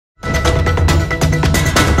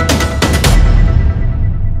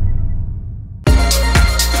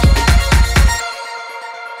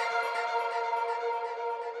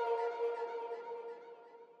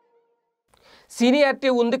Seniority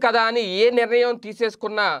ఉంది కదా అని ఏ నిర్ణయం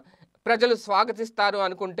తీసేసుకున్నా ప్రజలు స్వాగతిస్తారు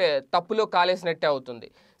అనుకుంటే తప్పులో కాలేసినట్టే అవుతుంది.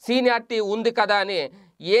 సీనియారిటీ ఉంది కదా అని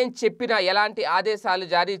ఏం చెప్పినా ఎలాంటి ఆదేశాలు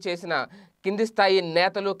జారీ చేసినా కింది స్థాయి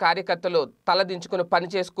నేతలు కార్యకర్తలు తలదించుకుని పని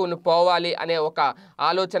చేసుకుని పోవాలి అనే ఒక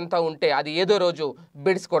ఆలోచనతో ఉంటే అది ఏదో రోజు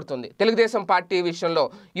బిడిసి కొడుతుంది. తెలుగుదేశం పార్టీ విషయంలో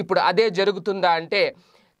ఇప్పుడు అదే జరుగుతుందా అంటే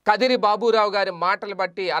కదిరి బాబురావు గారి మాటలు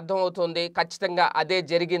బట్టి అర్థమవుతుంది. ఖచ్చితంగా అదే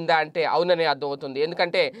జరిగిందా అంటే అవుననే అర్థమవుతుంది.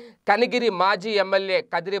 ఎందుకంటే కనిగిరి మాజీ ఎమ్మెల్యే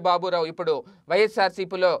కదిరి బాబురావు ఇప్పుడు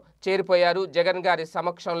వైఎస్ఆర్సీపీలో చేరిపోయారు. జగన్ గారి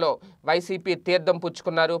సమక్షంలో వైసీపీ తీర్థం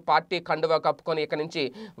పుచ్చుకున్నారు. పార్టీ కండువా కప్పుకొని ఇక నుంచి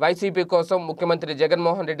వైసీపీ కోసం ముఖ్యమంత్రి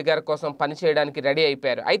జగన్మోహన్ రెడ్డి గారి కోసం పనిచేయడానికి రెడీ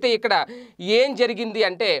అయిపోయారు. అయితే ఇక్కడ ఏం జరిగింది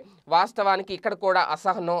అంటే వాస్తవానికి ఇక్కడ కూడా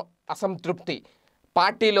అసహనం, అసంతృప్తి,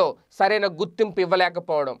 పార్టీలో సరైన గుర్తింపు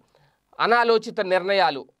ఇవ్వలేకపోవడం, అనాలోచిత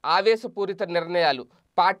నిర్ణయాలు, ఆవేశపూరిత నిర్ణయాలు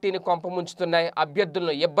పార్టీని కొంపముంచుతున్నాయి,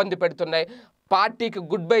 అభ్యర్థులను ఇబ్బంది పెడుతున్నాయి, పార్టీకి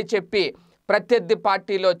గుడ్ బై చెప్పి ప్రత్యర్థి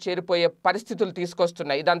పార్టీలో చేరిపోయే పరిస్థితులు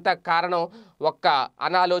తీసుకొస్తున్నాయి. ఇదంతా కారణం ఒక్క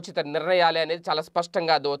అనాలోచిత నిర్ణయాలే అనేది చాలా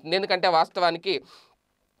స్పష్టంగా అర్థమవుతుంది. ఎందుకంటే వాస్తవానికి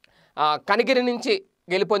కనిగిరి నుంచి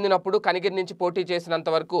గెలుపొందినప్పుడు కనిగిరి నుంచి పోటీ చేసినంత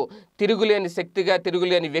వరకు తిరుగులేని శక్తిగా,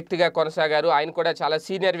 తిరుగులేని వ్యక్తిగా కొనసాగారు. ఆయన కూడా చాలా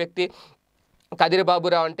సీనియర్ వ్యక్తి. కదిరి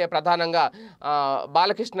బాబురావు అంటే ప్రధానంగా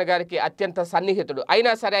బాలకృష్ణ గారికి అత్యంత సన్నిహితుడు.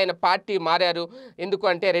 అయినా సరే ఆయన పార్టీ మారారు. ఎందుకు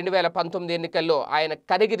అంటే 2019 ఎన్నికల్లో ఆయన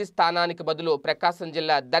కనిగిరి స్థానానికి బదులు ప్రకాశం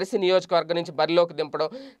జిల్లా దర్శి నియోజకవర్గం నుంచి బరిలోకి దింపడం,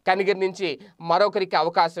 కనిగిరి నుంచి మరొకరికి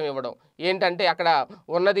అవకాశం ఇవ్వడం. ఏంటంటే అక్కడ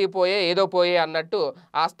ఉన్నది పోయే ఏదో పోయే అన్నట్టు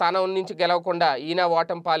ఆ స్థానం నుంచి గెలవకుండా ఈయన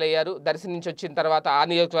ఓటం పాలయ్యారు. దర్శి నుంచి వచ్చిన తర్వాత ఆ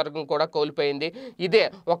నియోజకవర్గం కూడా కోల్పోయింది. ఇదే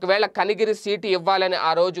ఒకవేళ కనిగిరి సీటు ఇవ్వాలని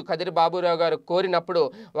ఆ రోజు కదిరి బాబురావు గారు కోరినప్పుడు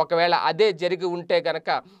ఒకవేళ అదే జరిగి ఉంటే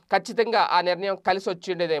గనక ఖచ్చితంగా ఆ నిర్ణయం కలిసి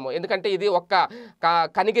వచ్చిండేదేమో. ఎందుకంటే ఇది ఒక్క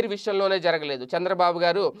కనిగిరి విషయంలోనే జరగలేదు. చంద్రబాబు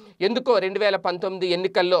గారు ఎందుకో 2019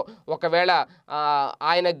 ఎన్నికల్లో ఒకవేళ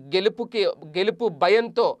ఆయన గెలుపు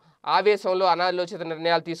భయంతో ఆవేశంలో అనాలోచిత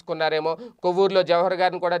నిర్ణయాలు తీసుకున్నారేమో. కొవ్వూరులో జవహర్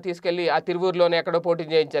గారిని కూడా తీసుకెళ్లి ఆ తిరువూరులోనే ఎక్కడో పోటీ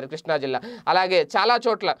చేయించారు, కృష్ణా జిల్లా. అలాగే చాలా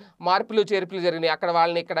చోట్ల మార్పులు చేర్పులు జరిగినాయి. అక్కడ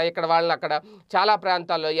వాళ్ళని ఇక్కడ వాళ్ళని అక్కడ, చాలా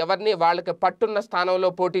ప్రాంతాల్లో ఎవరిని వాళ్ళకి పట్టున్న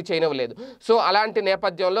స్థానంలో పోటీ చేయనివ్వలేదు. సో అలాంటి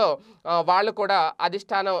నేపథ్యంలో వాళ్ళు కూడా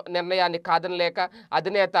అధిష్టానం నిర్ణయాన్ని కాదనలేక,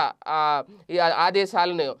 అధినేత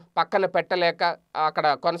ఆదేశాలను పక్కన పెట్టలేక అక్కడ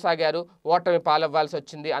కొనసాగారు. ఓటమి పాలవ్వాల్సి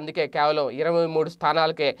వచ్చింది. అందుకే కేవలం 23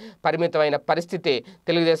 స్థానాలకే పరిమితమైన పరిస్థితి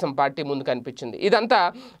తెలుగుదేశం పార్టీ ముందు కనిపించింది. ఇదంతా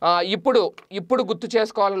ఇప్పుడు గుర్తు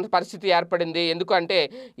చేసుకోవాలన్న పరిస్థితి ఏర్పడింది. ఎందుకంటే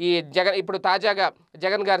ఈ ఇప్పుడు తాజాగా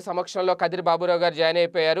జగన్ గారి సమక్షంలో కదిరి బాబురావు గారు జాయిన్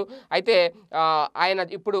అయిపోయారు. అయితే ఆయన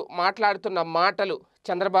ఇప్పుడు మాట్లాడుతున్న మాటలు,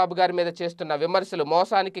 చంద్రబాబు గారి మీద చేస్తున్న విమర్శలు,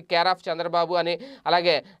 మోసానికి కేర్ ఆఫ్ చంద్రబాబు అని,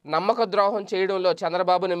 అలాగే నమ్మక ద్రోహం చేయడంలో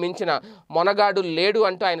చంద్రబాబును మించిన మొనగాడు లేడు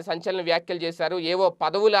అంటూ ఆయన సంచలన వ్యాఖ్యలు చేశారు. ఏవో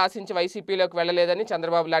పదవులు ఆశించి వైసీపీలోకి వెళ్ళలేదని,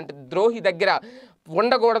 చంద్రబాబు లాంటి ద్రోహి దగ్గర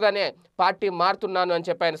ఉండకూడదనే పార్టీ మారుతున్నాను అని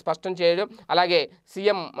చెప్పి ఆయన స్పష్టం చేయడం. అలాగే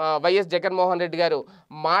సీఎం వైఎస్ జగన్మోహన్ రెడ్డి గారు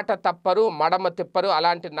మాట తప్పరు, మడమ తిప్పరు,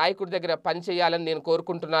 అలాంటి నాయకుడి దగ్గర పనిచేయాలని నేను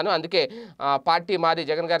కోరుకుంటున్నాను. అందుకే పార్టీ మారి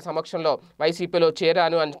జగన్ గారి సమక్షంలో వైసీపీలో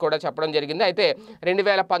చేరాను అని కూడా చెప్పడం జరిగింది. అయితే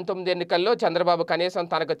 2019 ఎన్నికల్లో చంద్రబాబు కనీసం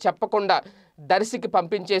తనకు చెప్పకుండా దర్శికి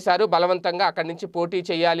పంపించేశారు బలవంతంగా, అక్కడి నుంచి పోటీ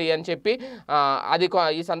చేయాలి అని చెప్పి. అది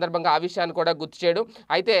ఈ సందర్భంగా ఆ విషయాన్ని కూడా గుర్తు చేయడం.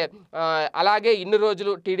 అయితే అలాగే ఇన్ని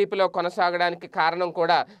రోజులు టీడీపీలో కొనసాగడానికి కారణం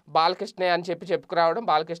కూడా బాలకృష్ణ అని చెప్పుకురావడం,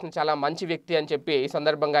 బాలకృష్ణ చాలా మంచి వ్యక్తి అని చెప్పి ఈ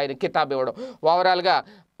సందర్భంగా ఆయన కితాబ్ ఇవ్వడం. ఓవరాల్గా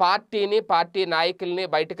పార్టీ నాయకుల్ని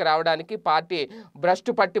బయటకు రావడానికి, పార్టీ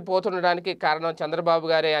భ్రష్టు పట్టిపోతుండడానికి కారణం చంద్రబాబు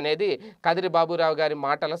గారే అనేది కదిరి బాబురావు గారి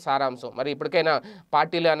మాటల సారాంశం. మరి ఇప్పటికైనా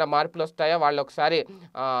పార్టీలో ఏమైనా మార్పులు వస్తాయా? వాళ్ళు ఒకసారి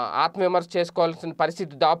ఆత్మవిమర్శ చేసుకోవాల్సిన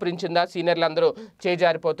పరిస్థితి దాపురించిందా? సీనియర్లు అందరూ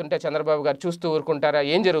చేజారిపోతుంటే చంద్రబాబు గారు చూస్తూ ఊరుకుంటారా?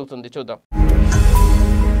 ఏం జరుగుతుంది చూద్దాం.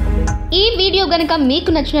 ఈ వీడియో గనుక మీకు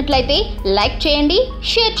నచ్చినట్లయితే లైక్ చేయండి,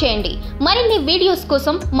 షేర్ చేయండి. మరిన్ని వీడియోస్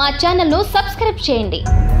కోసం మా ఛానల్ను సబ్స్క్రైబ్ చేయండి.